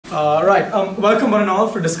Welcome one and all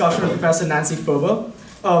for discussion with Professor Nancy Folbre.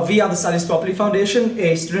 We are the Salus Populi Foundation,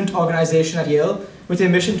 a student organization at Yale with a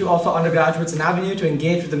mission to offer undergraduates an avenue to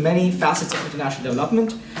engage with the many facets of international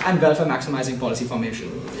development and welfare maximizing policy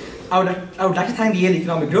formation. I would like to thank the Yale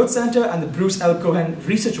Economic Growth Center and the Bruce L. Cohen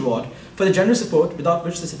Research Award for the generous support without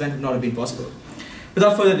which this event would not have been possible.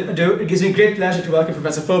 Without further ado, it gives me great pleasure to welcome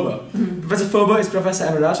Professor Folbre. Professor Folbre is Professor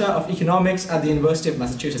Emerita of Economics at the University of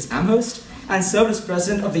Massachusetts Amherst and served as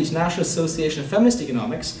president of the International Association of Feminist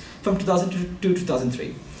Economics from 2002 to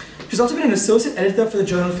 2003. She's also been an associate editor for the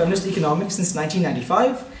journal Feminist Economics since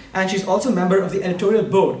 1995, and she's also a member of the editorial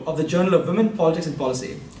board of the Journal of Women, Politics and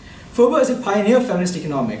Policy. Folbre is a pioneer of feminist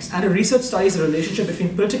economics, and her research studies the relationship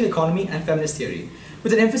between political economy and feminist theory,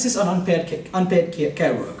 with an emphasis on unpaid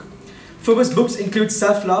care work. Folbre's books include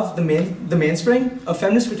Self-Love, the Mainspring, A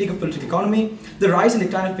Feminist Critique of Political Economy, The Rise and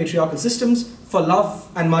Decline of Patriarchal Systems, For Love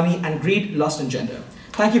and Money and Greed, Lust and Gender.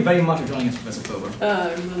 Thank you very much for joining us, Professor Folbre.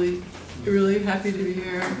 I'm really happy to be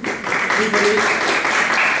here. Everybody.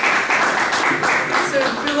 So,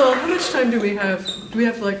 Bilal, how much time do we have? Do we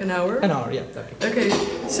have like an hour? An hour, yeah. Okay,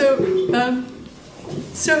 so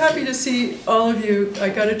happy to see all of you. I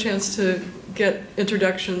got a chance to get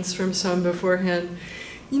introductions from some beforehand.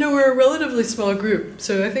 You know, we're a relatively small group,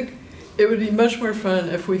 so I think it would be much more fun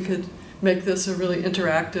if we could make this a really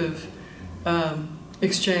interactive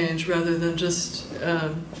exchange rather than just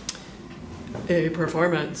a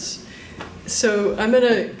performance. So I'm going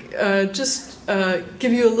to just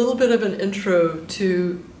give you a little bit of an intro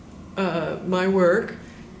to my work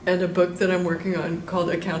and a book that I'm working on called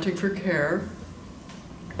Accounting for Care.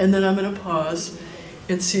 And then I'm going to pause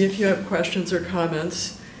and see if you have questions or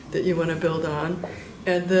comments that you want to build on.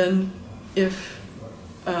 And then if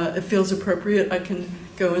it feels appropriate, I can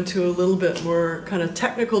go into a little bit more kind of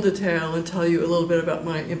technical detail and tell you a little bit about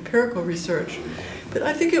my empirical research. But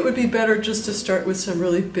I think it would be better just to start with some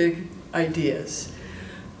really big ideas.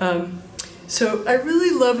 So I really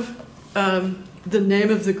love the name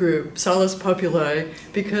of the group, Salus Populi,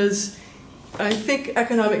 because I think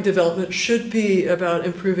economic development should be about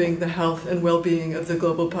improving the health and well-being of the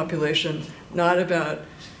global population, not about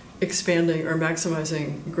expanding or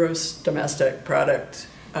maximizing gross domestic product,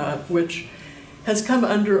 which has come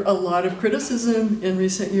under a lot of criticism in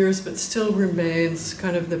recent years, but still remains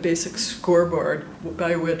kind of the basic scoreboard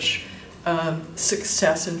by which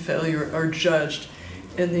success and failure are judged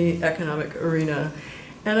in the economic arena.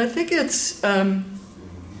 And I think it's not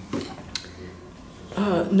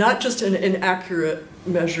just an inaccurate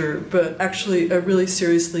measure, but actually a really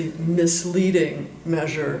seriously misleading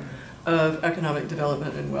measure of economic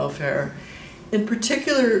development and welfare, in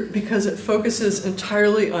particular because it focuses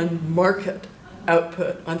entirely on market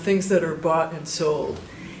output, on things that are bought and sold.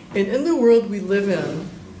 And in the world we live in,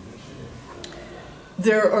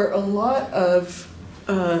 there are a lot of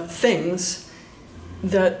things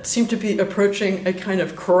that seem to be approaching a kind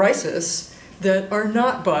of crisis that are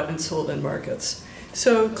not bought and sold in markets.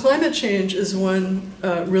 So climate change is one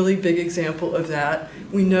really big example of that.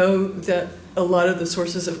 We know that a lot of the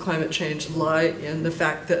sources of climate change lie in the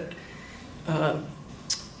fact that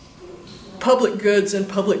public goods and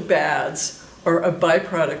public bads are a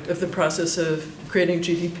byproduct of the process of creating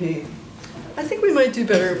GDP. I think we might do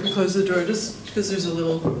better if we close the door, just because there's a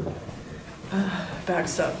little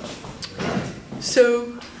backstop.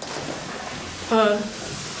 So,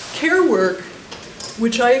 care work,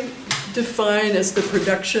 which I define as the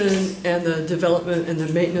production and the development and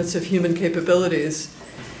the maintenance of human capabilities,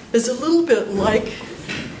 is a little bit like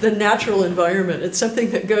the natural environment. It's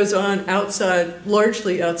something that goes on outside,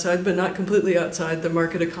 largely outside, but not completely outside the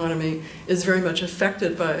market economy, is very much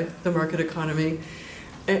affected by the market economy.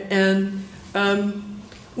 And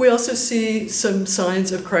we also see some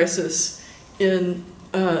signs of crisis in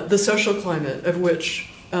the social climate, of which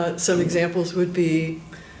some examples would be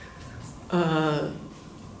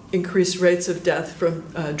increased rates of death from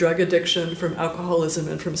drug addiction, from alcoholism,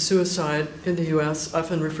 and from suicide in the US,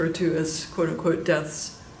 often referred to as quote-unquote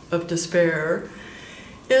deaths of despair.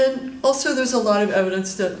 And also there's a lot of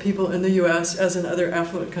evidence that people in the US, as in other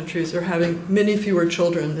affluent countries, are having many fewer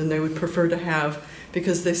children than they would prefer to have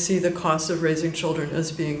because they see the cost of raising children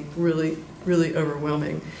as being really, really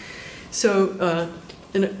overwhelming. So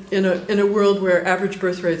in a world where average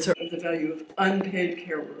birth rates are of the value of unpaid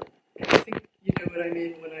care work, and I think you know what I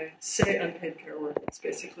mean when I say unpaid care work. It's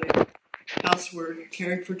basically housework,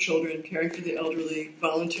 caring for children, caring for the elderly,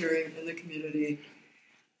 volunteering in the community,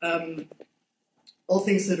 all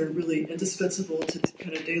things that are really indispensable to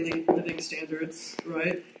kind of daily living standards,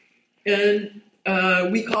 right? And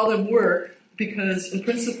we call them work because, in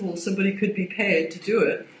principle, somebody could be paid to do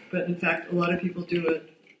it, but in fact, a lot of people do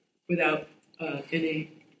it without any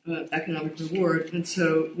economic reward. And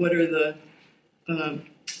so, what are the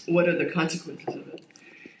consequences of it?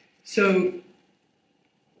 So,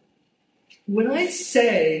 when I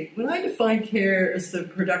define care as the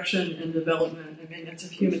production and development and maintenance of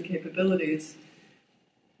human capabilities,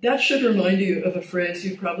 that should remind you of a phrase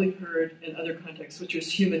you've probably heard in other contexts, which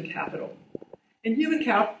is human capital. And human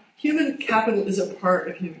capital is a part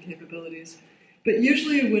of human capabilities. But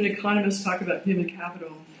usually when economists talk about human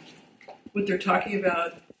capital, what they're talking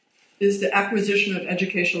about is the acquisition of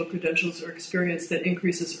educational credentials or experience that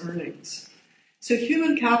increases earnings. So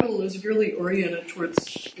human capital is really oriented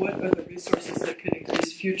towards what are the resources that can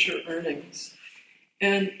increase future earnings.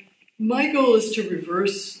 And my goal is to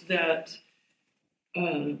reverse that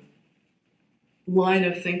line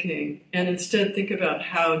of thinking and instead think about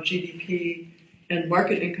how GDP and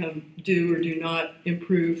market income do or do not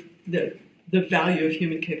improve the value of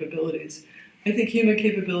human capabilities. I think human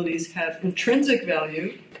capabilities have intrinsic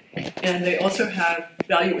value, and they also have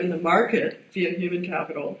value in the market via human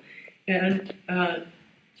capital. And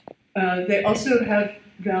they also have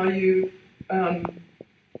value for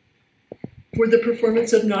the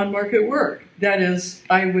performance of non-market work. That is,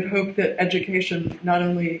 I would hope that education not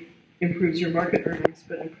only improves your market earnings,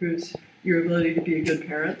 but improves your ability to be a good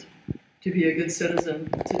parent, to be a good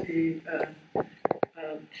citizen, to be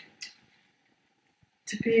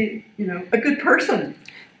a good person.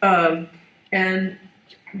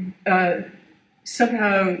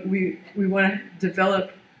 Somehow we want to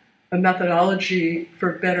develop a methodology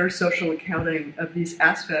for better social accounting of these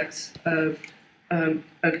aspects of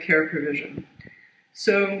care provision.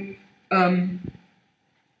 So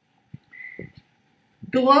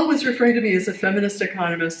Bilal was referring to me as a feminist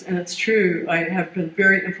economist, and it's true. I have been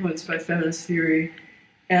very influenced by feminist theory,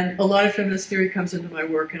 and a lot of feminist theory comes into my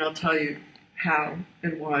work, and I'll tell you how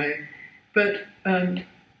and why. But I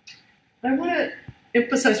want to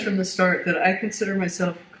emphasize from the start that I consider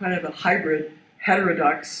myself kind of a hybrid,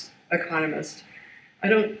 heterodox economist. I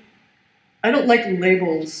don't like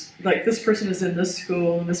labels, like this person is in this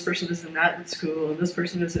school, and this person is in that school, and this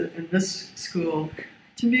person is in this school.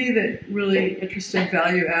 To me, the really interesting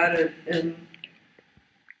value added in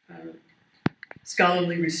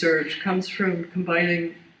scholarly research comes from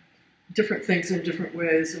combining different things in different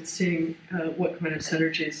ways and seeing what kind of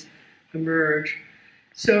synergies emerge.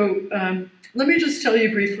 So let me just tell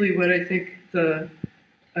you briefly what I think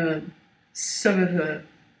some of the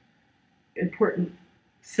important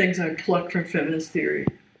things I plucked from feminist theory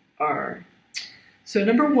are. So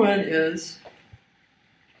number one is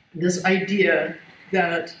this idea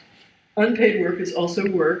that unpaid work is also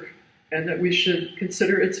work, and that we should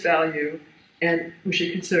consider its value, and we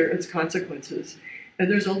should consider its consequences. And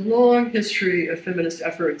there's a long history of feminist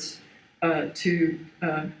efforts to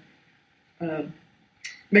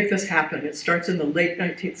make this happen. It starts in the late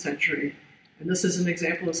 19th century, and this is an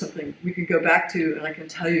example of something we can go back to, and I can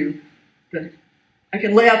tell you that I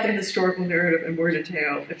can lay out the historical narrative in more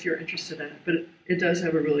detail if you're interested in it, but it does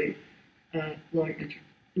have a really long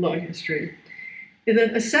history. And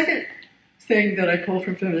then a second thing that I pull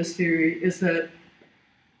from feminist theory is that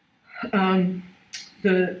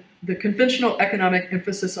the conventional economic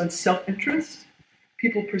emphasis on self-interest,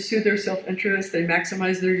 people pursue their self-interest, they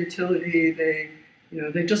maximize their utility, they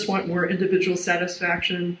just want more individual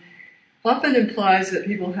satisfaction, often implies that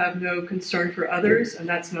people have no concern for others, and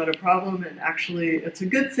that's not a problem, and actually it's a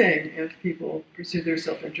good thing if people pursue their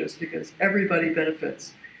self-interest because everybody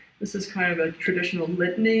benefits. This is kind of a traditional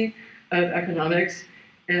litany of economics,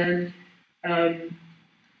 and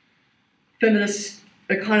feminist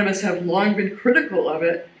economists have long been critical of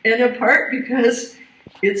it, and in part because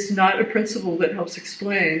it's not a principle that helps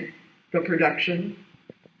explain the production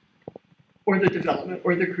or the development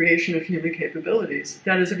or the creation of human capabilities.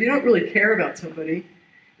 That is, if you don't really care about somebody,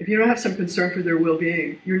 if you don't have some concern for their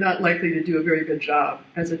well-being, you're not likely to do a very good job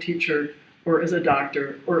as a teacher or as a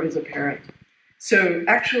doctor or as a parent. So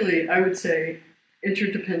actually, I would say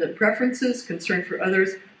interdependent preferences, concern for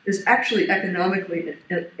others, is actually economically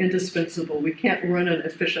indispensable. We can't run an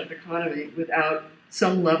efficient economy without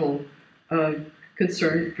some level of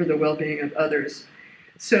concern for the well-being of others.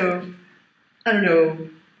 So, I don't know,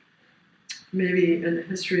 maybe in the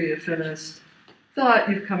history of feminist thought,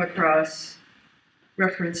 you've come across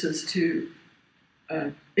references to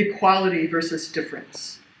equality versus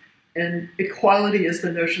difference. And equality is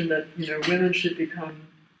the notion that women should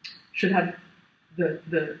have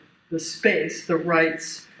the space, the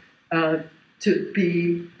rights to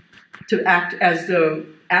act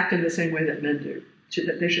in the same way that men do.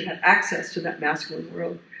 That they should have access to that masculine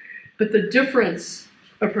world. But the difference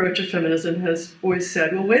approach of feminism has always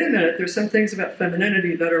said, well, wait a minute, there's some things about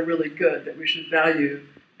femininity that are really good that we should value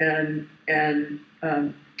and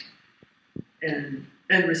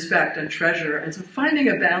respect and treasure. And so finding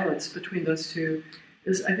a balance between those two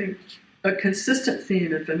is, I think, a consistent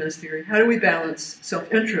theme in feminist theory. How do we balance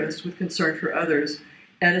self-interest with concern for others?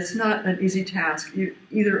 And it's not an easy task,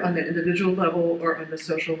 either on the individual level or on the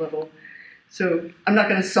social level. So I'm not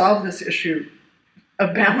going to solve this issue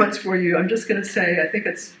of balance for you. I'm just going to say I think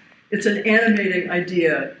it's an animating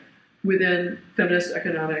idea within feminist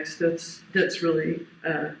economics that's really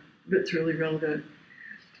relevant.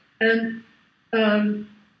 And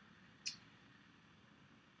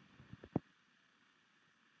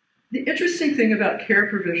the interesting thing about care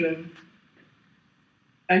provision,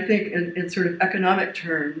 I think, in sort of economic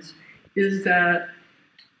terms, is that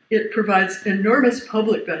it provides enormous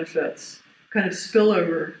public benefits, kind of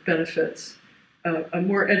spillover benefits. A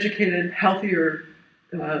more educated, healthier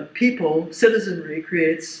people, citizenry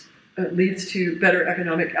leads to better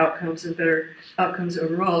economic outcomes and better outcomes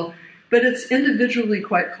overall, but it's individually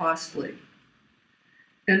quite costly.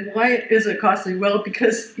 And why is it costly? Well,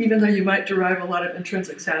 because even though you might derive a lot of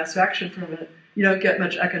intrinsic satisfaction from it, you don't get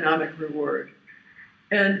much economic reward.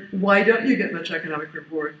 And why don't you get much economic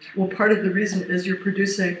reward? Well, part of the reason is you're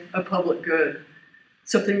producing a public good,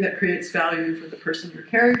 something that creates value for the person you're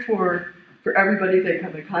caring for everybody they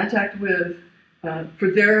come in contact with, for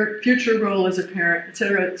their future role as a parent,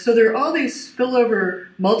 etc. So there are all these spillover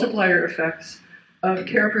multiplier effects of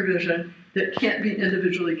care provision that can't be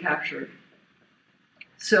individually captured.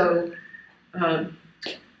 So,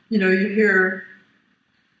 you hear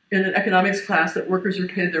in an economics class that workers are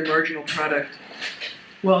paid their marginal product.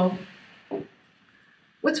 Well,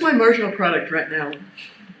 what's my marginal product right now?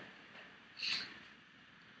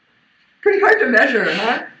 Pretty hard to measure,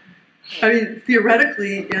 huh? I mean,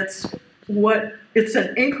 theoretically, it's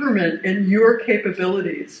an increment in your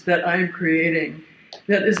capabilities that I'm creating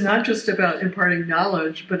that is not just about imparting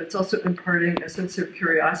knowledge, but it's also imparting a sense of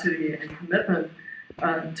curiosity and commitment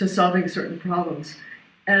to solving certain problems.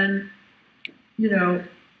 And,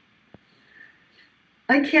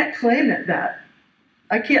 I can't claim that.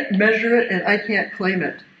 I can't measure it and I can't claim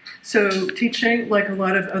it. So teaching, like a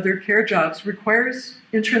lot of other care jobs, requires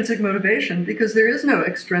intrinsic motivation because there is no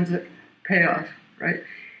extrinsic payoff, right?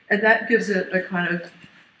 And that gives it a kind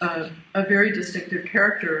of a very distinctive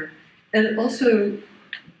character. And it also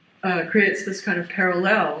creates this kind of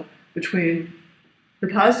parallel between the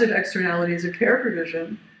positive externalities of care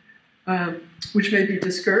provision, which may be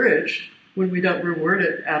discouraged when we don't reward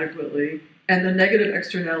it adequately, and the negative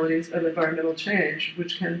externalities of environmental change,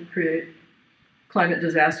 which can create climate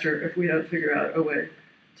disaster if we don't figure out a way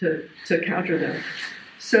to counter them.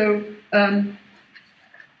 So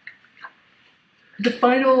the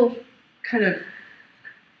final kind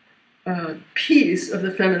of piece of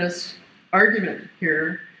the feminist argument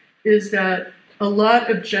here is that a lot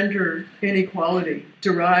of gender inequality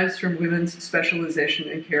derives from women's specialization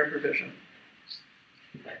in care provision.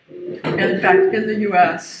 And in fact, in the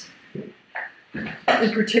US,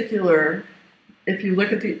 in particular, if you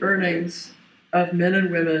look at the earnings of men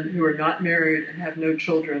and women who are not married and have no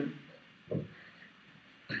children,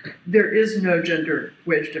 there is no gender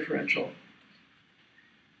wage differential.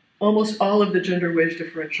 Almost all of the gender wage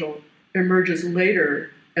differential emerges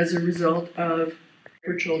later as a result of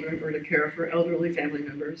for children or to care for elderly family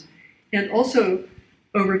members, and also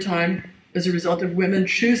over time as a result of women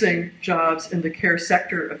choosing jobs in the care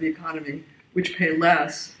sector of the economy, which pay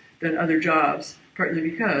less than other jobs, partly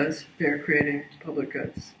because they're creating public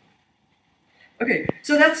goods. Okay,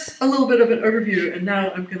 so that's a little bit of an overview, and now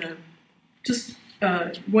I'm going to just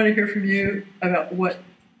want to hear from you about what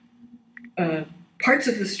parts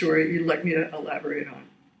of the story you'd like me to elaborate on.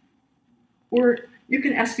 Or you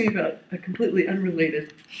can ask me about a completely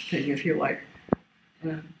unrelated thing if you like.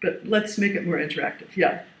 But let's make it more interactive.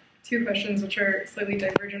 Yeah? Two questions which are slightly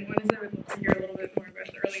divergent. One is I would love to hear a little bit more about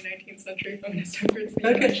the early 19th century feminist efforts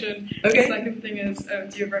that you mentioned. Okay. The second thing is,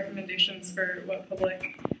 do you have recommendations for what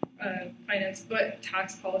public finance, what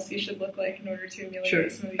tax policy should look like in order to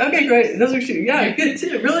ameliorate some of these issues? Great. Those are two. Yeah, good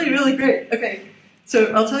too. Really, really great. Okay.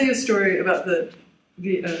 So I'll tell you a story about the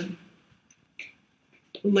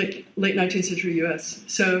late 19th century U.S.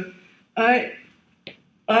 So I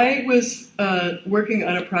was working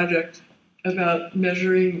on a project about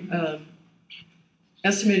measuring,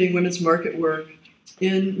 estimating women's market work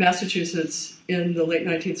in Massachusetts in the late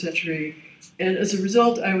 19th century. And as a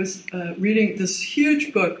result, I was reading this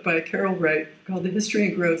huge book by Carol Wright called The History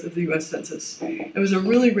and Growth of the U.S. Census. It was a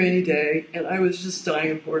really rainy day, and I was just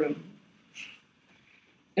dying of boredom.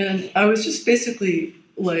 And I was just basically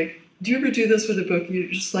like do you ever do this with a book? You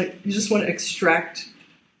just want to extract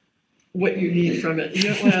what you need from it.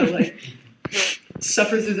 You don't want to like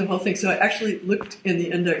suffer through the whole thing. So I actually looked in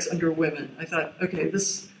the index under women. I thought, okay,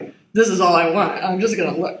 this is all I want. I'm just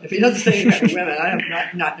going to look. If he doesn't say anything about women, I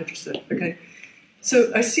am not interested. Okay.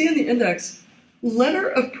 So I see in the index letter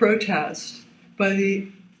of protest by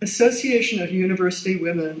the Association of University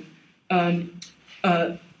Women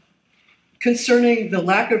concerning the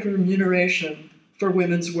lack of remuneration for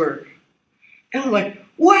women's work. And I'm like,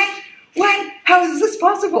 what? How is this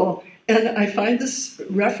possible? And I find this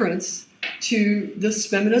reference to this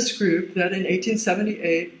feminist group that in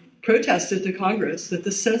 1878 protested to Congress that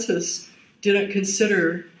the census didn't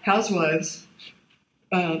consider housewives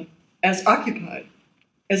as occupied,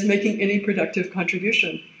 as making any productive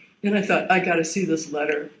contribution. And I thought, I got to see this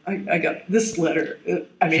letter. I got this letter.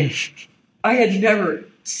 I mean, I had never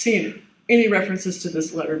seen any references to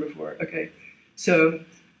this letter before. Okay, so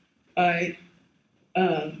I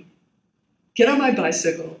get on my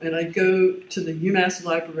bicycle and I go to the UMass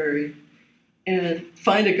library and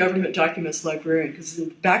find a government documents librarian, because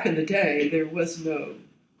back in the day there was no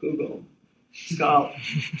Google Scholar.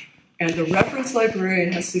 And the reference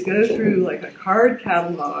librarian has to go through like a card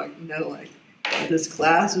catalog, like this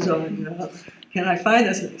class is on, can I find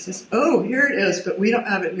this? And he says, oh, here it is, but we don't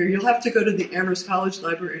have it here. You'll have to go to the Amherst College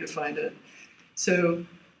Library to find it. So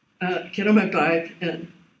get on my bike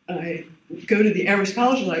and I go to the Amherst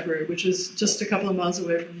College Library, which is just a couple of miles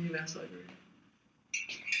away from the UMass Library.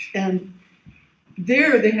 And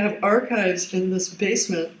there they have archives in this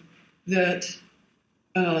basement that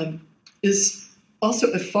is also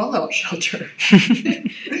a fallout shelter.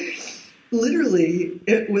 Literally,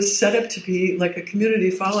 it was set up to be like a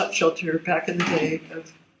community fallout shelter back in the day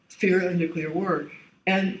of fear of nuclear war.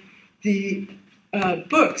 And the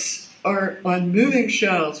books are on moving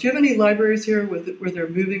shelves. Do you have any libraries here where there are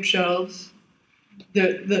moving shelves?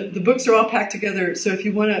 The books are all packed together, so if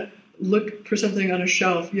you want to look for something on a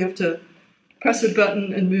shelf, you have to press a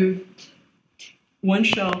button and move one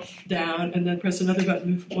shelf down, and then press another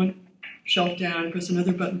button, move one shelf down, press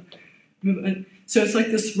another button, move it. So it's like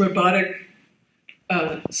this robotic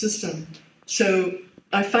system. So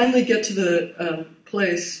I finally get to the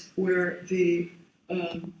place where the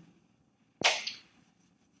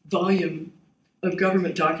volume of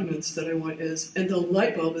government documents that I want is, and the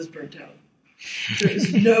light bulb is burnt out. There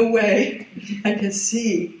is no way I can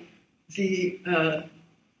see the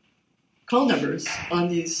call numbers on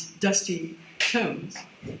these dusty tomes.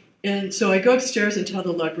 And so I go upstairs and tell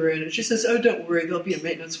the librarian, and she says, oh, don't worry, there'll be a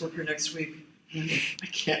maintenance worker next week. And I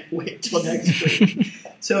can't wait till next week.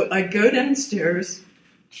 So I go downstairs,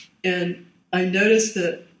 and I notice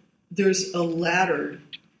that there's a ladder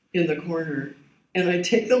in the corner. And I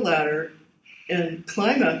take the ladder and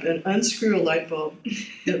climb up and unscrew a light bulb.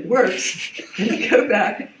 It works. And I go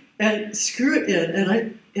back and screw it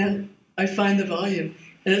in, and I find the volume.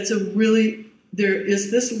 And it's there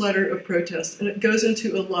is this letter of protest, and it goes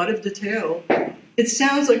into a lot of detail. It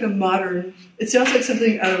sounds like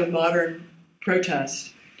something out of a modern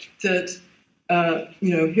protest. That,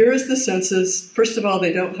 here is the census. First of all,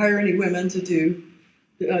 they don't hire any women to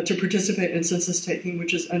participate in census taking,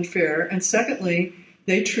 which is unfair. And secondly,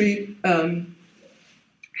 they treat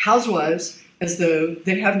housewives as though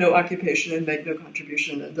they have no occupation and make no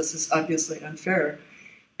contribution, and this is obviously unfair.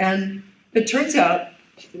 And it turns out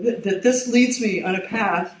that this leads me on a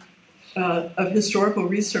path of historical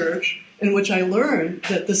research in which I learned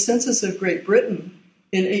that the census of Great Britain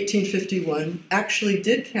in 1851 actually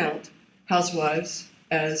did count housewives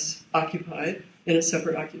as occupied in a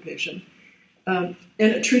separate occupation. And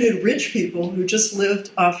it treated rich people who just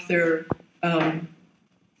lived off their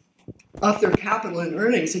capital and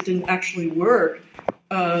earnings that didn't actually work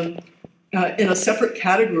in a separate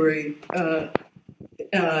category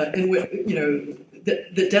in which,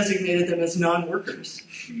 that designated them as non-workers.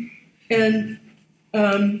 And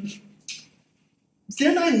then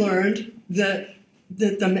I learned that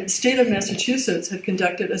the state of Massachusetts had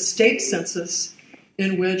conducted a state census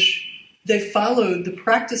in which they followed the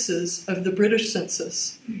practices of the British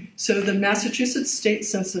census. So the Massachusetts state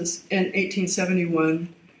census in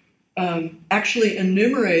 1871 actually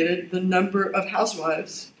enumerated the number of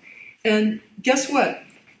housewives. And guess what?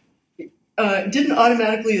 Didn't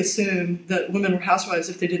automatically assume that women were housewives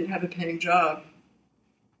if they didn't have a paying job.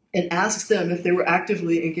 It asked them if they were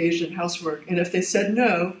actively engaged in housework. And if they said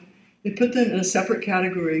no, it put them in a separate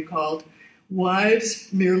category called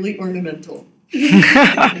wives merely ornamental.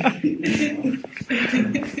 I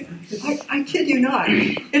kid you not.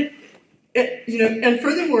 And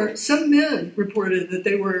furthermore, some men reported that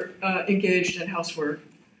they were engaged in housework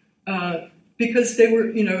because they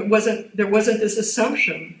were, there wasn't this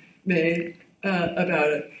assumption made about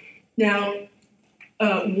it. Now,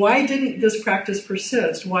 why didn't this practice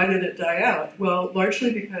persist? Why did it die out? Well,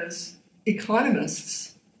 largely because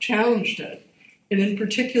economists challenged it. And in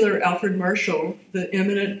particular, Alfred Marshall, the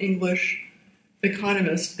eminent English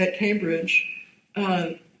economist at Cambridge,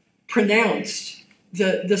 pronounced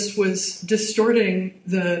that this was distorting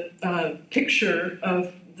the picture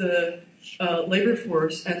of the labor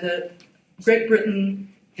force, and that Great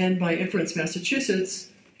Britain, and by inference Massachusetts,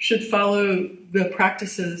 should follow the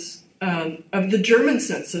practices of the German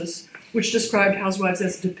census, which described housewives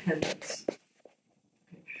as dependents.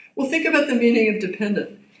 Well, think about the meaning of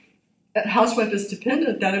dependent. A housewife is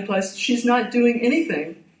dependent, that implies she's not doing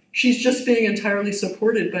anything. She's just being entirely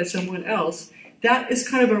supported by someone else. That is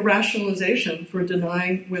kind of a rationalization for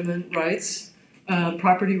denying women rights,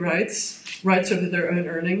 property rights, rights over their own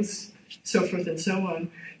earnings, so forth and so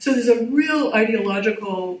on. So there's a real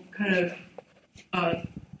ideological kind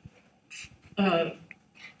of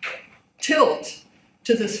tilt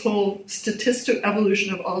to this whole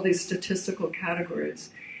evolution of all these statistical categories.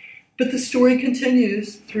 But the story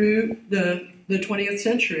continues through the 20th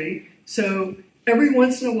century. So every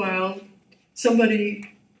once in a while, somebody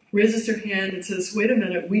raises their hand and says, wait a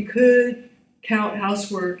minute, we could count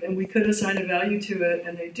housework and we could assign a value to it,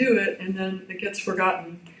 and they do it, and then it gets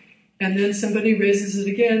forgotten. And then somebody raises it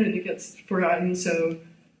again and it gets forgotten. So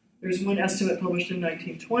there's one estimate published in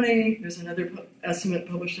 1920, there's another estimate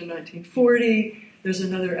published in 1940, there's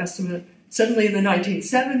another estimate suddenly in the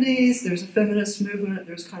 1970s, there's a feminist movement,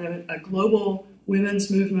 there's kind of a global women's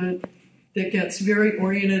movement that gets very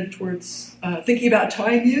oriented towards thinking about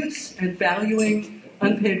time use and valuing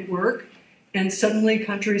unpaid work. And suddenly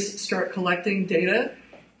countries start collecting data.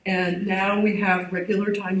 And now we have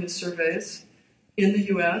regular time use surveys in the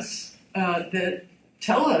US that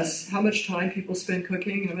tell us how much time people spend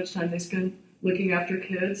cooking, how much time they spend looking after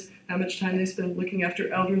kids, how much time they spend looking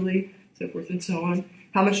after elderly, so forth and so on,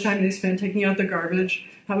 how much time they spend taking out the garbage,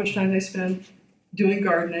 how much time they spend doing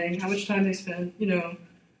gardening, how much time they spend,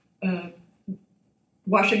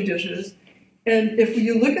 washing dishes. And if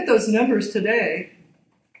you look at those numbers today,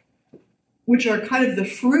 which are kind of the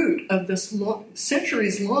fruit of this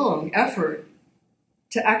centuries-long effort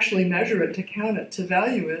to actually measure it, to count it, to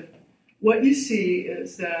value it, what you see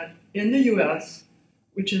is that in the US,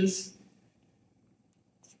 which is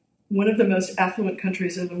one of the most affluent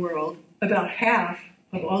countries in the world, about half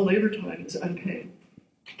of all labor time is unpaid.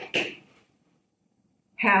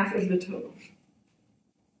 Half of the total.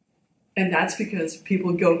 And that's because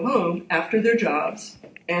people go home after their jobs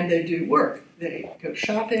and they do work. They go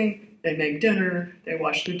shopping, they make dinner, they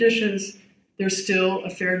wash the dishes. There's still a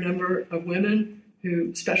fair number of women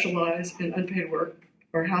who specialize in unpaid work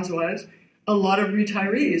or housewives. A lot of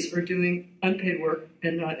retirees are doing unpaid work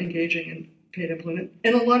and not engaging in paid employment.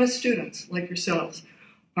 And a lot of students, like yourselves,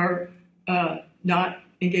 are not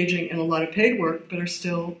engaging in a lot of paid work, but are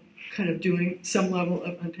still kind of doing some level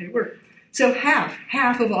of unpaid work. So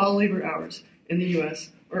half of all labor hours in the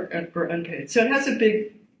US are unpaid. So it has a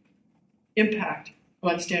big impact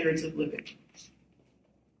on standards of living.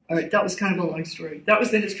 All right, that was kind of a long story. That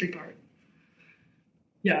was the history part.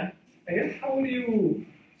 Yeah? I guess how would you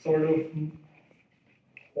sort of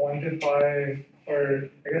quantify, or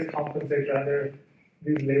I guess compensate rather,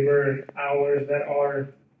 these labor hours that are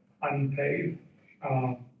unpaid?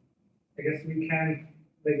 I guess we can't,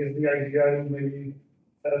 is the idea to maybe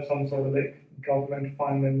set up some sort of government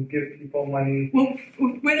fund and give people money? Well,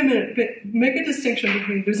 wait a minute, but make a distinction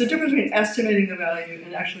between, there's a difference between estimating the value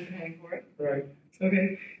and actually paying for it. Right.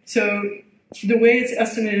 Okay, so the way it's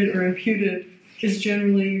estimated or imputed is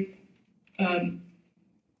generally,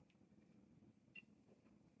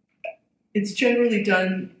 it's generally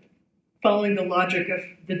done following the logic of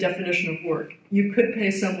the definition of work. You could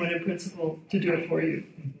pay someone in principle to do it for you,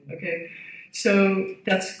 okay? So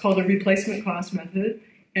that's called a replacement cost method,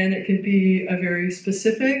 and it can be a very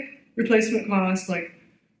specific replacement cost, like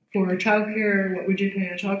for childcare, what would you pay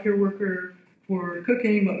a childcare worker? For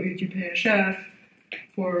cooking, what would you pay a chef?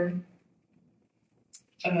 For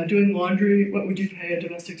doing laundry, what would you pay a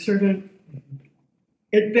domestic servant?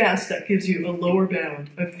 At best, that gives you a lower bound,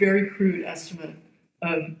 a very crude estimate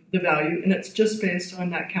of the value, and it's just based on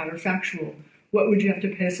that counterfactual. What would you have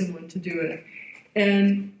to pay someone to do it?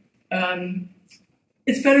 And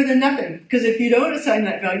it's better than nothing, because if you don't assign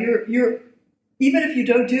that value, even if you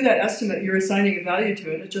don't do that estimate, you're assigning a value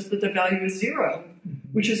to it. It's just that the value is zero,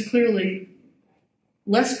 which is clearly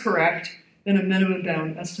less correct than a minimum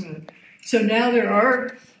bound estimate. So now there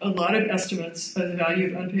are a lot of estimates of the value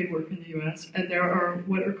of unpaid work in the US, and there are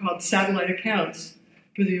what are called satellite accounts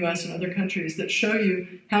for the US and other countries that show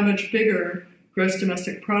you how much bigger gross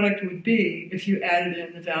domestic product would be if you added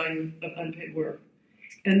in the value of unpaid work.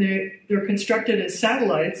 And they're constructed as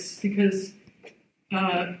satellites because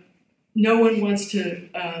no one wants to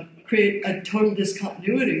create a total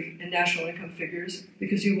discontinuity in national income figures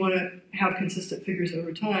because you want to have consistent figures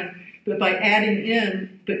over time. But by adding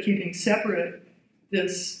in, but keeping separate,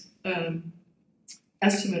 this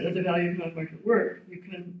estimate of the value of non-market work, you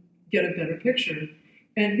can get a better picture.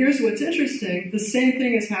 And here's what's interesting. The same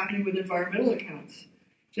thing is happening with environmental accounts.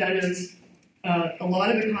 That is, a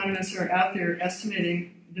lot of economists are out there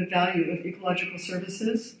estimating the value of ecological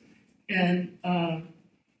services and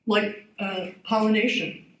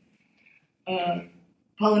pollination.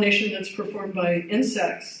 Pollination that's performed by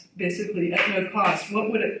insects, basically at no cost.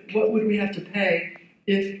 What would we have to pay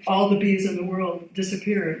if all the bees in the world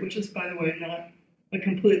disappeared? Which is, by the way, not a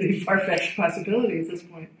completely far-fetched possibility at this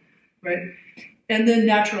point, right? And then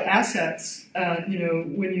natural assets.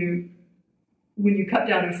 When you cut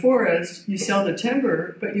down a forest, you sell the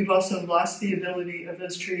timber, but you've also lost the ability of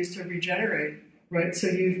those trees to regenerate, right? So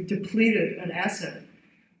you've depleted an asset.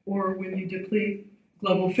 Or when you deplete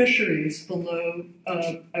global fisheries below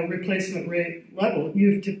a replacement rate level,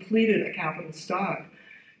 you've depleted a capital stock.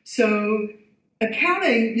 So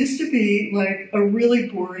accounting used to be like a really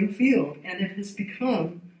boring field, and it has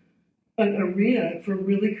become an arena for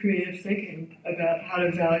really creative thinking about how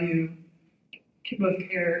to value both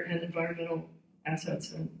care and environmental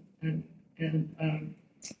assets and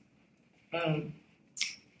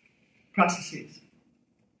processes.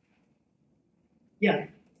 Yeah.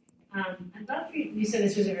 I'd love for you said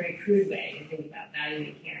this was a very crude way to think about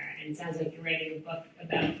valuing care, and it sounds like you're writing a book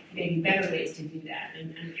about maybe better ways to do that.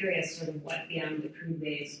 And I'm curious sort of what beyond the crude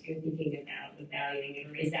ways you're thinking about with valuing it,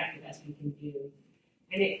 or is that the best we can do?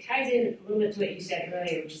 And it ties in a little bit to what you said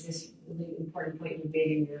earlier, which is this really important point you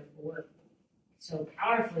made in your work so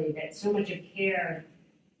powerfully, that so much of care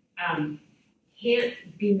can't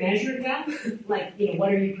be measured well. Like,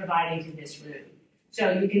 what are you providing to this room? So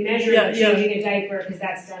you can measure changing a diaper because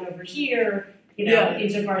that's done over here,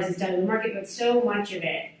 insofar as it's done in the market, but so much of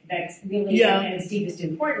it that's really at its deepest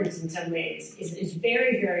importance in some ways is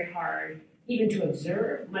very, very hard even to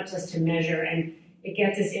observe, much less to measure. And it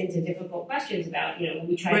gets us into difficult questions about, when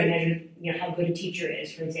we try to measure, how good a teacher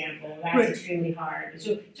is, for example. That's extremely hard.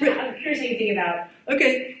 So I'm curious how you think about...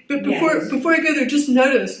 Okay, but before I go there, just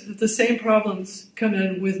notice that the same problems come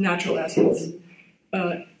in with natural assets.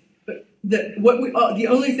 The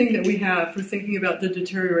only thing that we have for thinking about the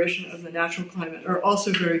deterioration of the natural climate are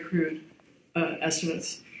also very crude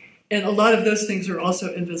estimates, and a lot of those things are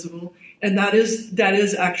also invisible, and that is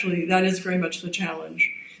very much the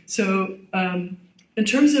challenge. So, in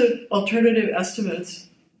terms of alternative estimates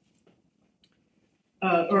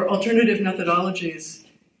or alternative methodologies,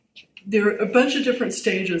 there are a bunch of different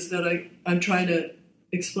stages that I'm trying to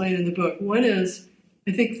explain in the book. One is,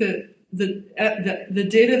 I think that the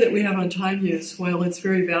data that we have on time use, while it's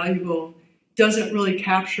very valuable, doesn't really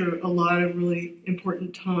capture a lot of really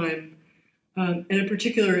important time. And in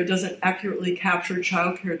particular, it doesn't accurately capture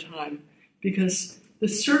childcare time, because the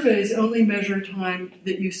surveys only measure time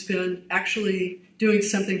that you spend actually doing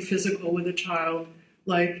something physical with a child,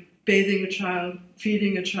 like bathing a child,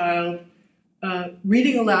 feeding a child,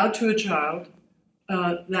 reading aloud to a child,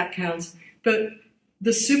 that counts. But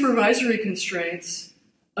the supervisory constraints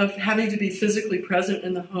of having to be physically present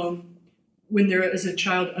in the home when there is a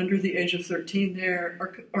child under the age of 13 there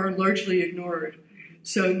are largely ignored.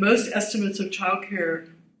 So most estimates of childcare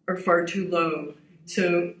are far too low.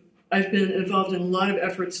 So I've been involved in a lot of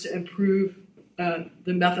efforts to improve the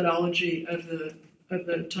methodology of the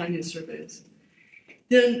time use surveys.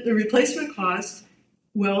 Then the replacement cost,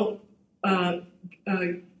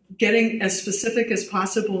 getting as specific as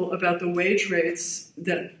possible about the wage rates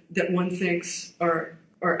that one thinks are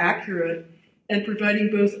accurate, and providing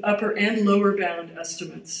both upper and lower bound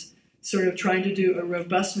estimates, sort of trying to do a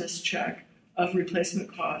robustness check of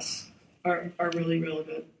replacement costs are really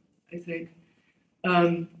relevant, I think.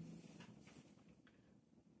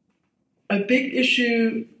 A big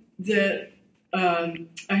issue that I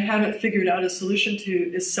haven't figured out a solution to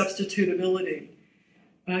is substitutability.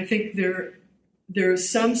 I think there's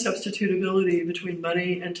some substitutability between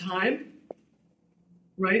money and time.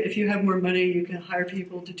 Right? If you have more money, you can hire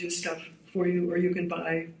people to do stuff for you, or you can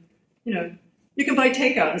buy,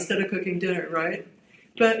 takeout instead of cooking dinner, right?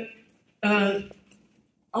 But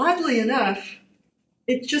oddly enough,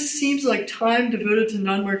 it just seems like time devoted to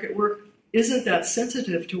non-market work isn't that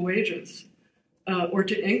sensitive to wages or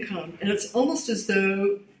to income. And it's almost as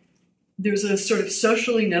though there's a sort of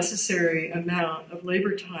socially necessary amount of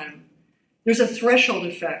labor time there's a threshold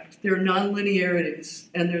effect. There are nonlinearities,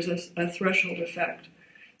 and there's a threshold effect.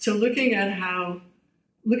 So looking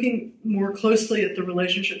more closely at the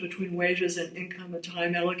relationship between wages and income and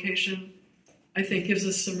time allocation, I think gives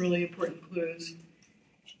us some really important clues.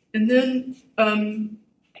 And then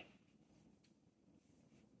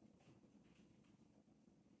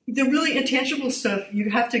the really intangible stuff you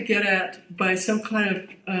have to get at by some kind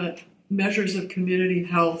of measures of community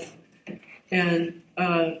health and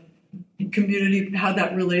community, how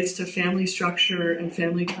that relates to family structure and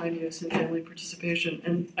family time use and family participation.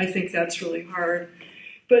 And I think that's really hard.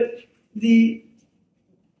 But the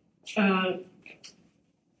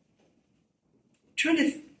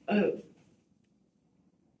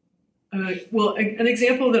well, an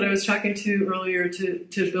example that I was talking to earlier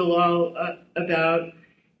to Bilal about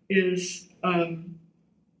is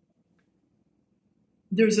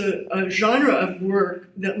there's a genre of work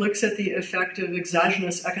that looks at the effect of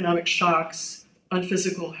exogenous economic shocks on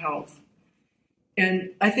physical health.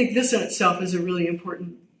 And I think this in itself is a really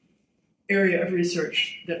important area of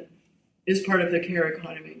research that is part of the care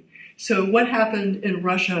economy. So what happened in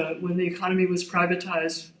Russia when the economy was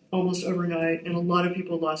privatized almost overnight and a lot of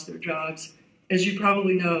people lost their jobs? As you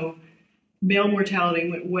probably know, male mortality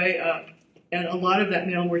went way up, and a lot of that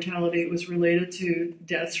male mortality was related to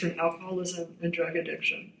deaths from alcoholism and drug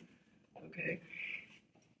addiction. Okay.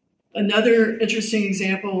 Another interesting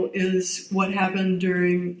example is what happened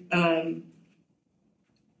during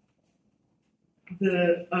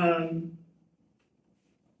the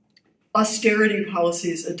austerity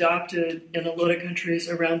policies adopted in a lot of countries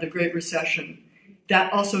around the Great Recession.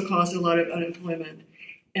 That also caused a lot of unemployment.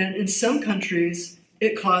 And in some countries,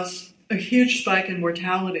 it caused a huge spike in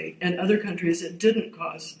mortality. And other countries, it didn't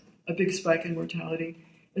cause a big spike in mortality.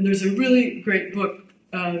 And there's a really great book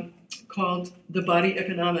called The Body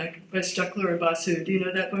Economic by Stuckler and Basu. Do you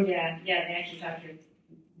know that book? Yeah, they actually talked to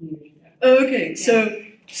years ago. Oh, okay, Yeah.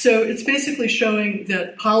 So it's basically showing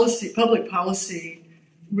that public policy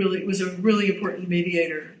really was a really important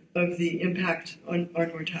mediator of the impact on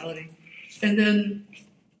mortality. And then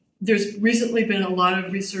there's recently been a lot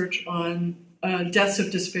of research on deaths of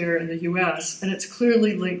despair in the US, and it's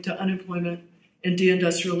clearly linked to unemployment and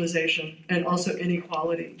deindustrialization and also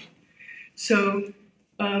inequality. So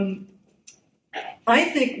I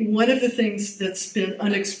think one of the things that's been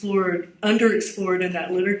underexplored in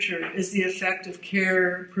that literature is the effect of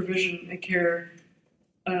care provision and care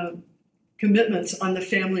commitments on the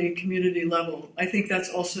family and community level. I think that's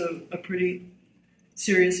also a pretty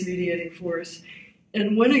serious mediating force.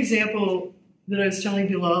 And one example that I was telling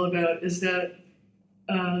Bilal about is that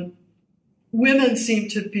women seem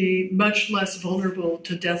to be much less vulnerable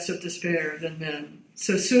to deaths of despair than men.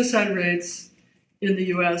 So suicide rates in the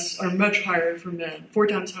US are much higher for men, 4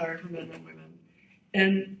 times higher for men than women.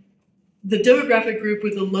 And the demographic group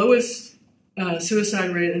with the lowest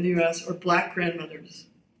suicide rate in the US are Black grandmothers,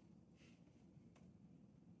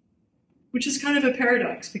 which is kind of a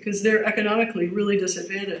paradox because they're economically really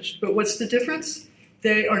disadvantaged. But what's the difference?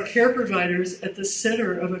 They are care providers at the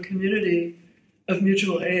center of a community of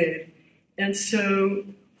mutual aid. And so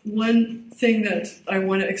one thing that I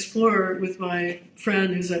want to explore with my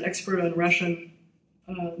friend who's an expert on Russian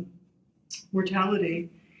mortality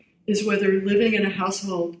is whether living in a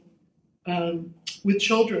household with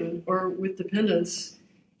children or with dependents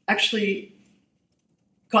actually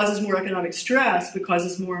causes more economic stress,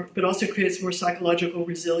 but also creates more psychological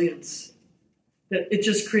resilience. That it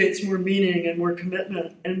just creates more meaning and more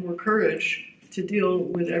commitment and more courage to deal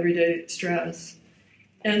with everyday stress.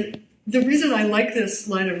 And the reason I like this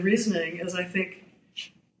line of reasoning is I think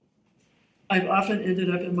I've often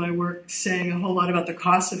ended up in my work saying a whole lot about the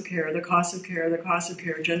cost of care, the cost of care, the cost of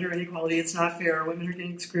care, gender inequality, it's not fair, women are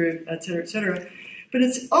getting screwed, et cetera, et cetera. But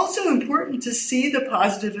it's also important to see the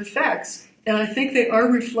positive effects. And I think they are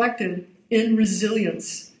reflected in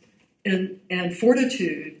resilience and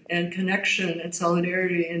fortitude and connection and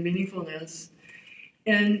solidarity and meaningfulness.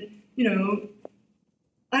 And,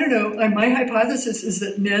 I don't know, my hypothesis is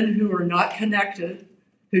that men who are not connected,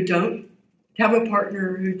 who don't have a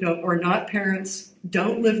partner, are not parents,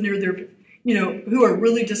 don't live near their, who are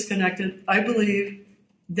really disconnected, I believe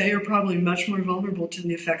they are probably much more vulnerable to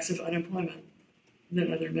the effects of unemployment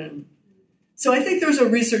than other men. So I think there's a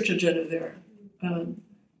research agenda there.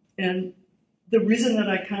 And the reason that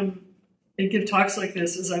I come and give talks like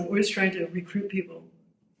this is I'm always trying to recruit people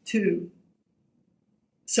to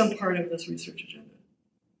some part of this research agenda.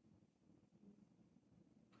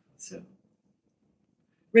 So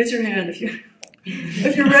raise your hand if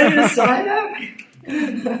you're ready to sign up.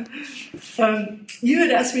 You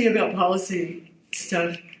had asked me about policy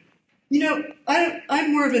stuff.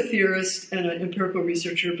 I'm more of a theorist and an empirical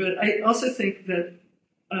researcher, but I also think that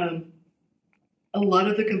a lot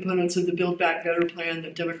of the components of the Build Back Better plan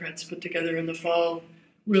that Democrats put together in the fall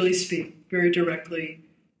really speak very directly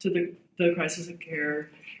to the crisis of care,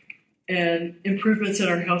 and improvements in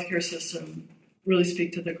our healthcare system really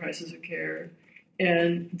speak to the crisis of care,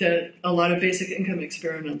 and that a lot of basic income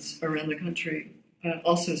experiments around the country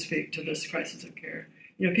also speak to this crisis of care.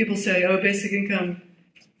 People say, oh, basic income,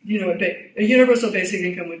 a universal basic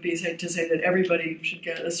income would be to say that everybody should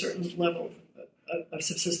get a certain level of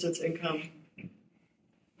subsistence income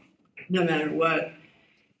no matter what.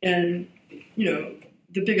 And,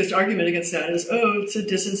 the biggest argument against that is, oh, it's a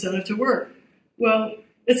disincentive to work. Well,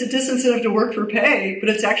 it's a disincentive to work for pay, but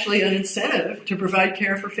it's actually an incentive to provide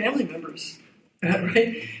care for family members,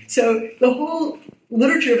 right? So the whole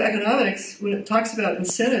literature of economics, when it talks about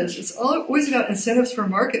incentives, it's always about incentives for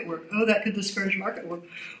market work. Oh, that could discourage market work.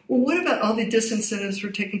 Well, what about all the disincentives for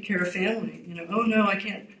taking care of family? Oh no, I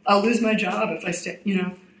can't. I'll lose my job if I stay.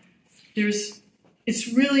 It's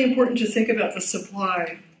really important to think about the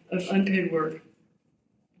supply of unpaid work,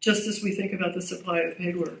 just as we think about the supply of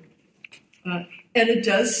paid work. And it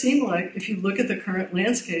does seem like, if you look at the current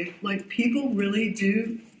landscape, like people really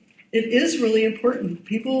do. It is really important.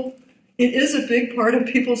 It is a big part of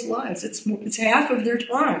people's lives. It's half of their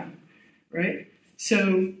time, right?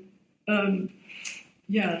 So,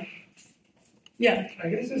 yeah. I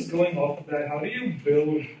guess just going off of that, how do you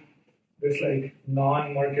build this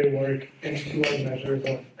non-market work into our measures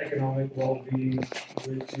of economic well-being?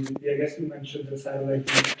 I guess you mentioned the satellite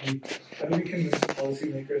community. How do we convince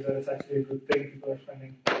policymakers that it's actually a good thing? People are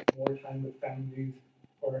spending more time with families,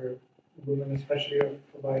 or women especially are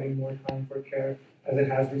providing more time for care, as it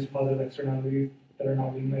has these positive externalities that are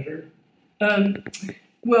not being measured?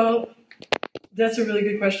 Well, that's a really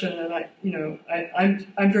good question, and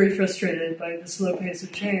I'm very frustrated by the slow pace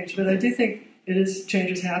of change, but I do think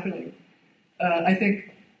change is happening. I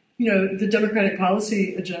think the Democratic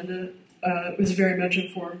policy agenda was very much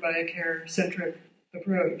informed by a care-centric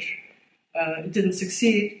approach. It didn't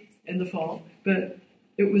succeed in the fall, but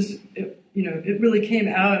it really came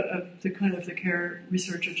out of the care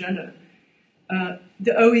research agenda.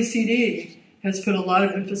 The OECD has put a lot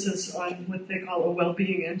of emphasis on what they call a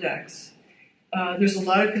well-being index. There's a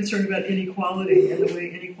lot of concern about inequality and the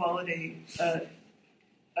way inequality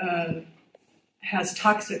has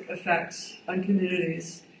toxic effects on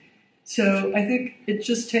communities. So I think it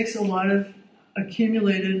just takes a lot of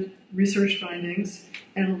accumulated research findings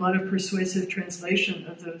and a lot of persuasive translation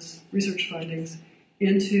of those research findings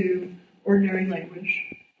into ordinary language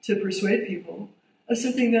to persuade people of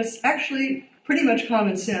something that's actually pretty much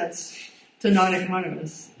common sense to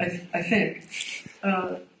non-economists, I think.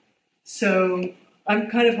 So I'm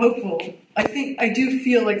kind of hopeful. I do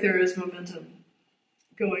feel like there is momentum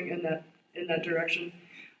going in that direction.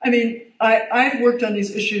 I've worked on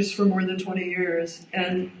these issues for more than 20 years,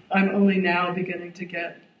 and I'm only now beginning to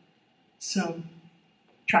get some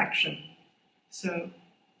traction. So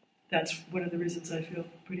that's one of the reasons I feel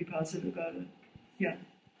pretty positive about it. Yeah.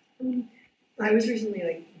 I was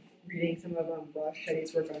recently reading some of Ross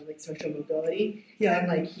Chetty's work on social mobility. Yeah.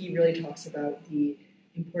 And he really talks about the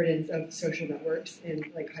importance of social networks and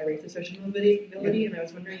high rates of social mobility. Yeah. And I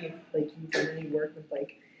was wondering if you've done any work with the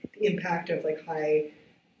impact of high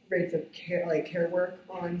rates of care work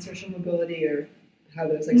on social mobility, or how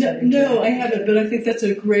those No, I haven't, but I think that's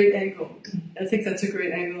a great angle.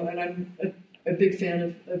 And I'm a big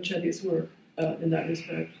fan of Chetty's work in that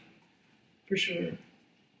respect, for sure.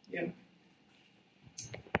 Yeah.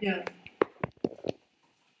 Yeah.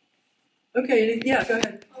 Okay, yeah, go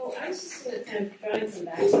ahead. Oh, I was just going to kind of try from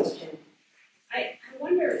that question. I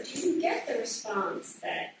wonder, do you get the response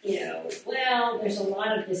that, well, there's a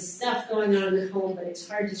lot of this stuff going on in the home, but it's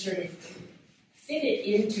hard to sort of fit it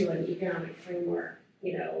into an economic framework?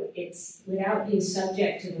 It's without being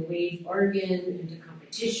subject to the wage bargain and to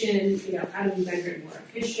competition. How do we render it more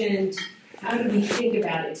efficient? How do we think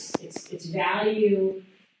about its value?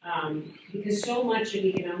 Because so much of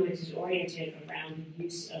economics is oriented around the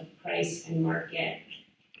use of price and market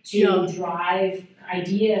to drive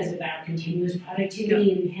ideas about continuous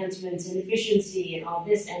productivity enhancements and efficiency and all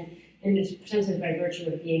this, and it's sometimes by virtue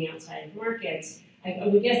of being outside of markets. I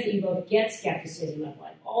would guess that you both get skepticism of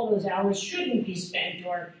all those hours shouldn't be spent,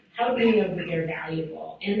 or how do we know that they're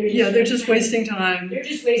valuable? And they're just wasting time. They're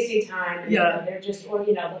just wasting time. They're just,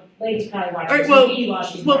 the lady's probably watching TV while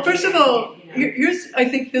she's well, first of all, I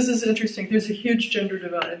think this is interesting. There's a huge gender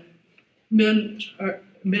divide.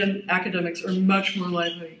 Men academics are much more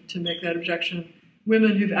likely to make that objection.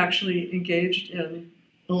 Women who've actually engaged in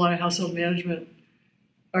a lot of household management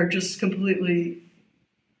are just completely,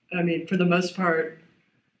 I mean, for the most part,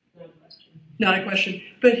 not a question.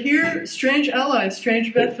 But here, strange allies,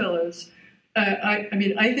 strange bedfellows. I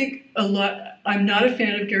mean, I think a lot, I'm not a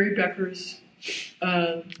fan of Gary Becker's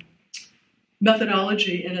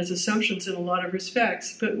methodology and his assumptions in a lot of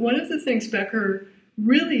respects. But one of the things Becker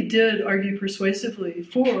really did argue persuasively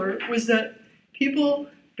for was that people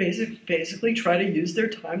basically try to use their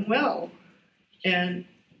time well. And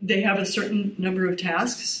they have a certain number of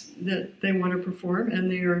tasks that they want to perform,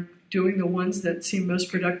 and they are doing the ones that seem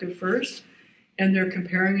most productive first, and they're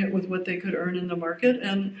comparing it with what they could earn in the market.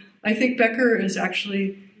 And I think Becker has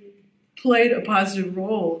actually played a positive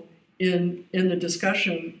role in the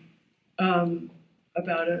discussion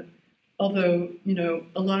about it. Although, you know,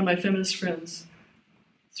 a lot of my feminist friends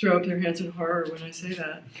throw up their hands in horror when I say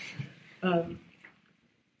that.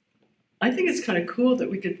 I think it's kind of cool that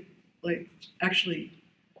we could, like, actually,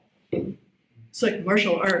 it's like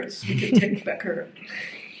martial arts. We could take Becker,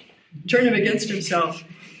 turn him against himself.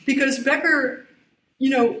 Because Becker, you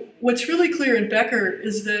know, what's really clear in Becker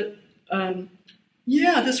is that,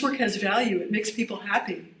 yeah, this work has value. It makes people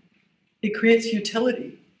happy. It creates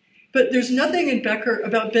utility. But there's nothing in Becker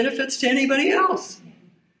about benefits to anybody else.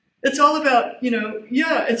 It's all about, you know,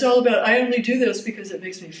 yeah, it's all about, I only do this because it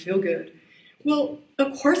makes me feel good. Well,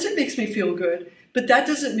 of course it makes me feel good, but that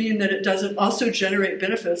doesn't mean that it doesn't also generate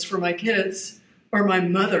benefits for my kids or my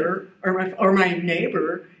mother or my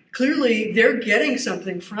neighbor. Clearly, they're getting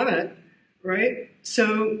something from it, right?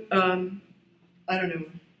 So, I don't know.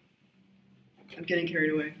 I'm getting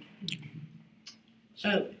carried away.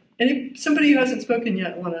 Somebody who hasn't spoken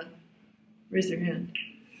yet want to raise their hand?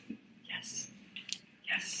 Yes.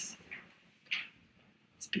 Yes.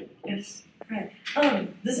 Speak. Yes. Hi.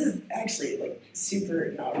 This is actually like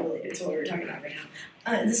super not related to what we're talking about right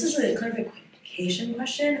now. This is a clarification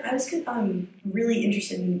question. I was really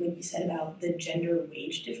interested in what you said about the gender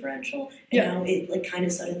wage differential and how it like kind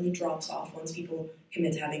of suddenly drops off once people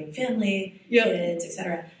commit to having family, kids,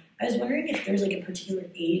 etc. I was wondering if there's like a particular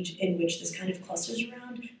age in which this kind of clusters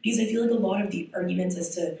around, because I feel like a lot of the arguments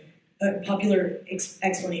as to popular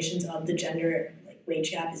explanations of the gender like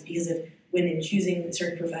wage gap is because of women choosing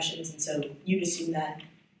certain professions, and so you'd assume that,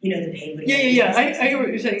 you know, the pay would. Yeah. I hear what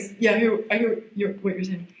you're saying. Yeah, I hear what you're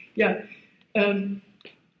saying. Yeah.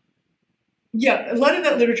 Yeah, a lot of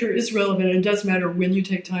that literature is relevant, and it does matter when you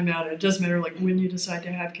take time out. It does matter like when you decide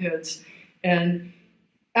to have kids. And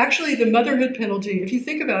actually, the motherhood penalty, if you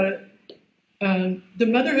think about it, the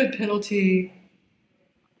motherhood penalty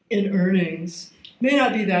in earnings may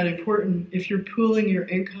not be that important if you're pooling your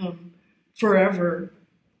income forever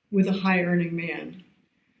with a high-earning man.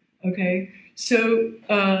 Okay, so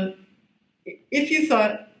if you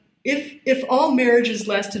thought, if all marriages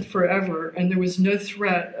lasted forever and there was no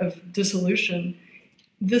threat of dissolution,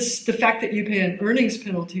 the fact that you pay an earnings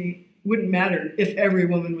penalty wouldn't matter if every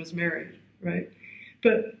woman was married, right?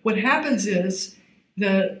 But what happens is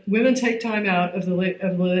that women take time out of the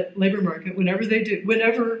labor market whenever they do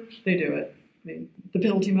it. I mean, the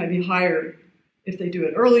penalty might be higher if they do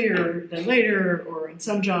it earlier than later, or in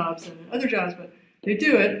some jobs and in other jobs, but they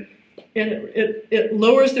do it, and it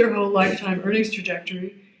lowers their whole lifetime earnings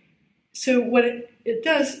trajectory. So what it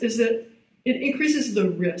does is that it increases the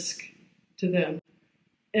risk to them.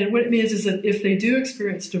 And what it means is that if they do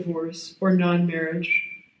experience divorce or non-marriage,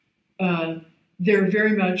 they're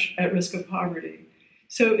very much at risk of poverty.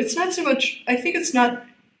 So it's not so much, I think it's not,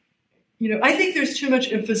 you know, I think there's too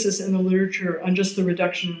much emphasis in the literature on just the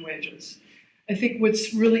reduction in wages. I think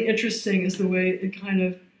what's really interesting is the way it kind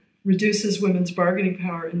of reduces women's bargaining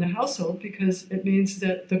power in the household, because it means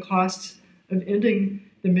that the costs of ending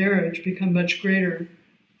the marriage become much greater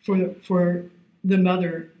for the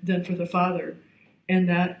mother than for the father. And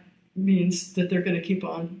that means that they're going to keep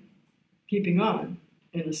on keeping on,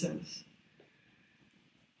 in a sense.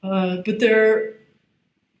 But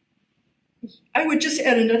I would just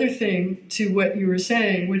add another thing to what you were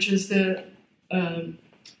saying, which is that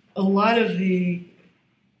a lot of the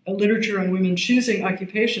literature on women choosing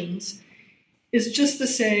occupations is just the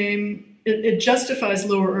same. It justifies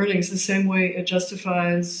lower earnings the same way it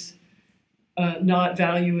justifies not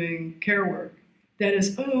valuing care work. That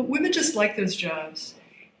is, women just like those jobs,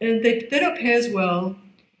 and they don't pay as well.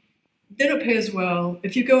 They don't pay as well.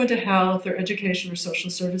 If you go into health or education or social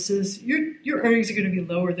services, your earnings are going to be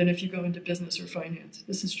lower than if you go into business or finance.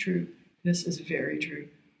 This is true. This is very true.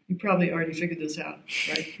 You probably already figured this out,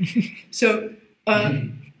 right? So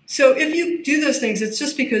if you do those things, it's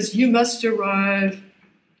just because you must derive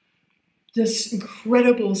this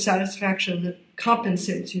incredible satisfaction that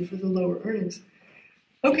compensates you for the lower earnings.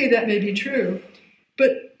 Okay, that may be true,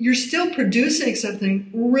 but you're still producing something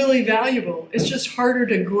really valuable. It's just harder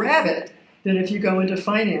to grab it than if you go into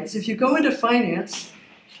finance. If you go into finance,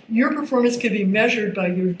 your performance can be measured by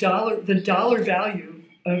the dollar value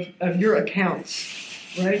of your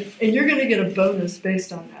accounts, right? And you're going to get a bonus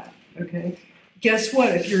based on that, okay? Guess what?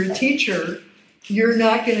 If you're a teacher, you're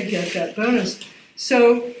not going to get that bonus.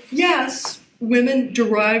 So, yes, women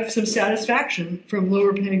derive some satisfaction from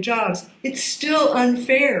lower paying jobs. It's still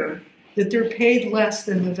unfair that they're paid less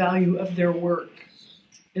than the value of their work,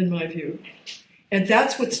 in my view. And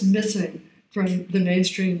that's what's missing from the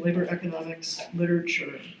mainstream labor economics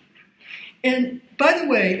literature. And by the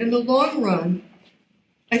way, in the long run,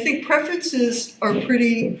 I think preferences are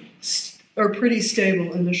pretty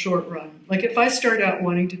stable in the short run. Like if I start out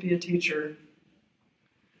wanting to be a teacher,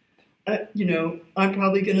 I'm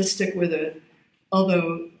probably going to stick with it.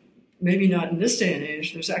 Although maybe not in this day and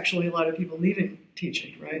age, there's actually a lot of people leaving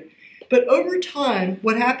teaching, right? But over time,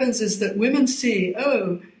 what happens is that women see,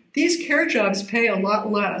 oh, these care jobs pay a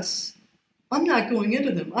lot less. I'm not going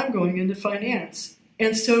into them. I'm going into finance.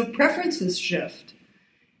 And so preferences shift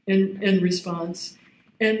in response.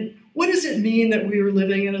 And what does it mean that we are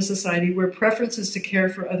living in a society where preferences to care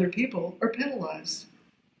for other people are penalized?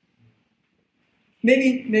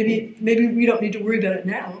 Maybe we don't need to worry about it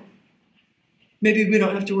now. Maybe we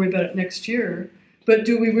don't have to worry about it next year. But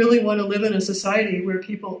do we really want to live in a society where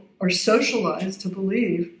people are socialized to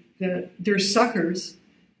believe that they're suckers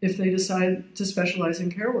if they decide to specialize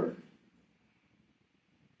in care work?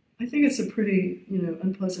 I think it's a pretty,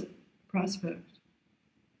 unpleasant prospect.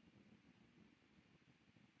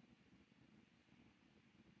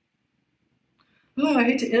 Oh, I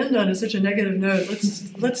hate to end on such a negative note.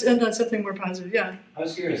 Let's end on something more positive. Yeah. I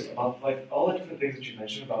was curious about all the different things that you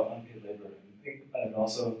mentioned about unpaid labor, and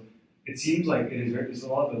also it seems like there's a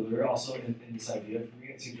lot of allure also in this idea for me.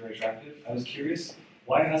 It seems very attractive. I was curious,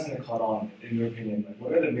 why hasn't it caught on in your opinion? Like,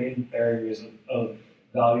 what are the main barriers of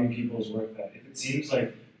valuing people's work? That if it seems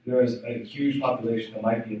like there is a huge population that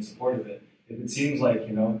might be in support of it, if it seems like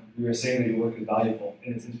we are saying that your work is valuable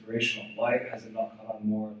and it's inspirational, why has it not caught on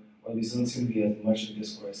more? Or at least doesn't seem to be as much in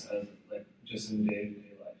discourse as just in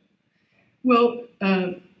day-to-day life? Well,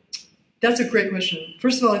 that's a great question.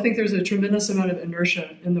 First of all, I think there's a tremendous amount of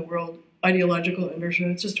inertia in the world, ideological inertia.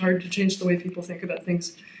 It's just hard to change the way people think about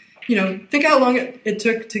things. Think how long it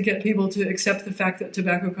took to get people to accept the fact that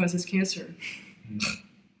tobacco causes cancer.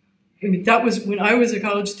 I mean, that was, when I was a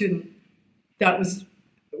college student,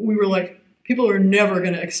 we were like, people are never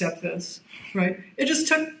going to accept this, right? It just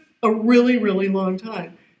took a really, really long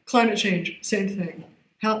time. Climate change, same thing.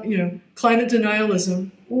 Climate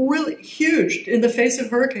denialism, really huge in the face of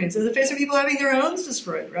hurricanes, in the face of people having their homes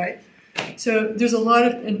destroyed, right? So there is a lot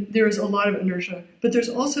of inertia, but there's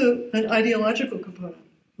also an ideological component,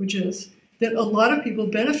 which is that a lot of people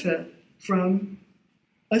benefit from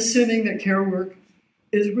assuming that care work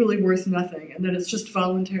is really worth nothing and that it's just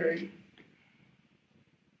voluntary.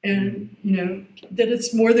 And, that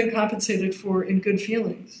it's more than compensated for in good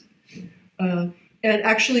feelings. And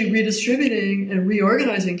actually redistributing and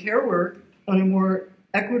reorganizing care work on a more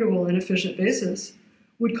equitable and efficient basis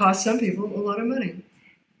would cost some people a lot of money.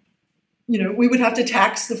 We would have to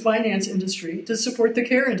tax the finance industry to support the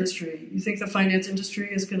care industry. You think the finance industry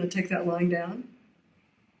is going to take that line down?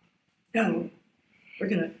 No. We're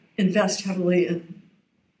going to invest heavily in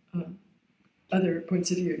other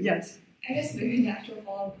points of view. Yes? I guess the natural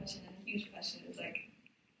follow-up question and a huge question is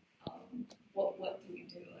what do we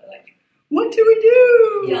do? What do we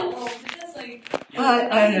do? Yeah, well, because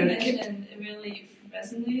I don't know. Mentioned, it really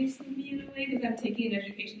resonates with me in a way because I'm taking an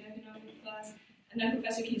education economics class, and that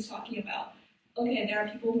professor keeps talking about, okay, there are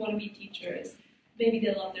people who want to be teachers, maybe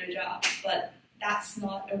they love their job, but that's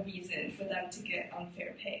not a reason for them to get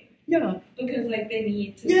unfair pay. Yeah. Because they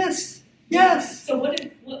need to. Yes. So what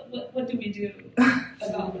do we do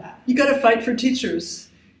about that? You got to fight for teachers.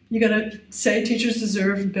 You got to say teachers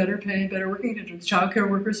deserve better pay and better working conditions. Child care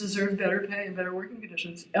workers deserve better pay and better working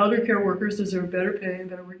conditions. Elder care workers deserve better pay and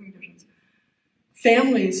better working conditions.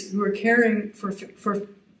 Families who are caring for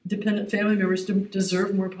dependent family members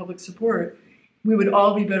deserve more public support. We would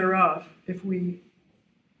all be better off if we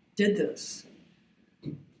did this.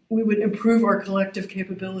 We would improve our collective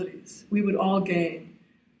capabilities. We would all gain.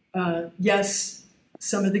 Yes,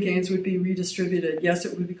 some of the gains would be redistributed. Yes,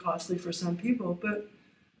 it would be costly for some people, but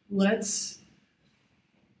let's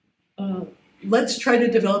try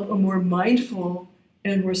to develop a more mindful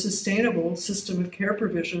and more sustainable system of care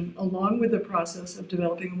provision, along with the process of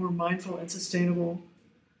developing a more mindful and sustainable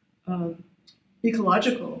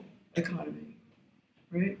ecological economy,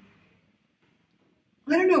 right?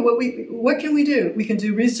 I don't know, what can we do? We can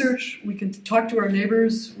do research, we can talk to our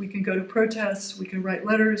neighbors, we can go to protests, we can write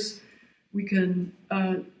letters, we can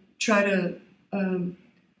try to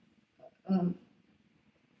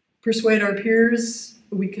persuade our peers,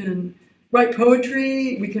 we can write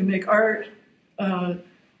poetry, we can make art.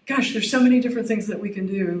 Gosh, there's so many different things that we can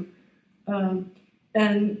do.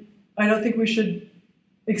 And I don't think we should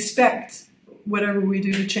expect whatever we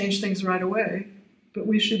do to change things right away, but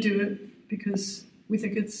we should do it because we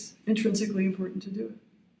think it's intrinsically important to do it.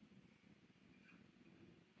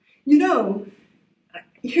 You know,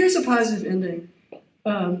 here's a positive ending.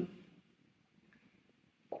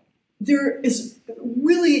 There is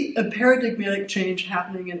really a paradigmatic change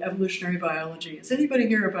happening in evolutionary biology. Is anybody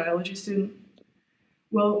here a biology student?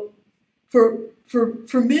 Well, for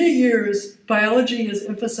many years, biology has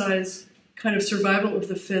emphasized kind of survival of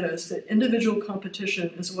the fittest, that individual competition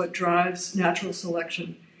is what drives natural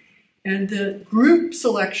selection. And that group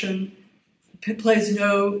selection plays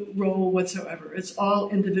no role whatsoever. It's all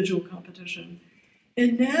individual competition.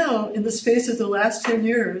 And now, in the space of the last 10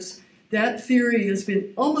 years, that theory has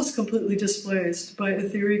been almost completely displaced by a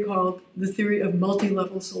theory called the theory of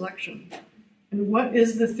multi-level selection. And what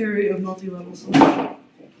is the theory of multi-level selection?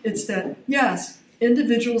 It's that, yes,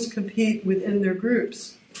 individuals compete within their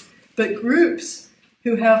groups, but groups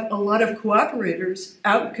who have a lot of cooperators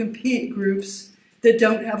outcompete groups that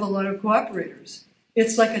don't have a lot of cooperators.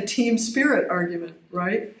 It's like a team spirit argument,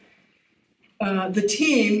 right? The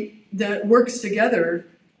team that works together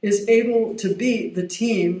is able to beat the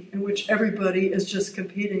team in which everybody is just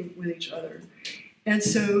competing with each other. And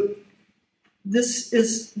so this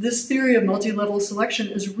theory of multi-level selection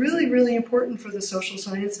is really, really important for the social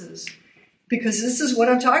sciences, because this is what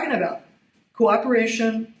I'm talking about.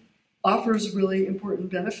 Cooperation offers really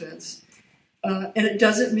important benefits. And it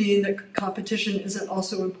doesn't mean that competition isn't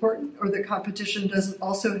also important, or that competition doesn't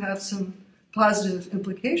also have some positive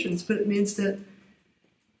implications, but it means that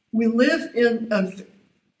we live in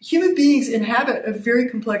human beings inhabit a very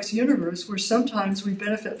complex universe where sometimes we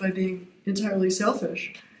benefit by being entirely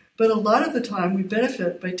selfish, but a lot of the time we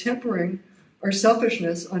benefit by tempering our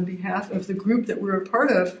selfishness on behalf of the group that we're a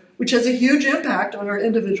part of, which has a huge impact on our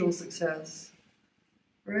individual success,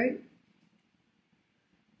 right?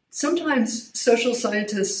 Sometimes social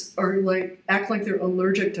scientists act like they're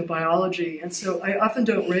allergic to biology, and so I often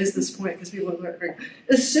don't raise this point because people are like,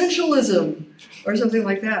 essentialism or something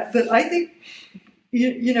like that. But I think,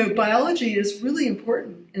 you know, biology is really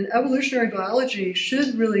important, and evolutionary biology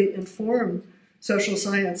should really inform social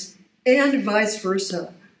science, and vice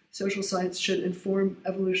versa. Social science should inform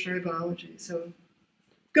evolutionary biology. So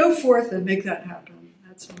go forth and make that happen.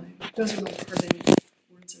 Those are my parting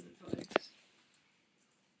words of advice.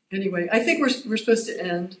 Anyway, I think we're supposed to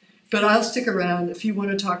end, but I'll stick around if you want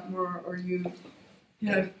to talk more, or you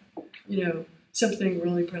have, you know, something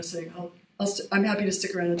really pressing. I'm happy to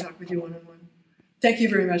stick around and talk with you one-on-one. Thank you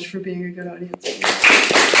very much for being a good audience.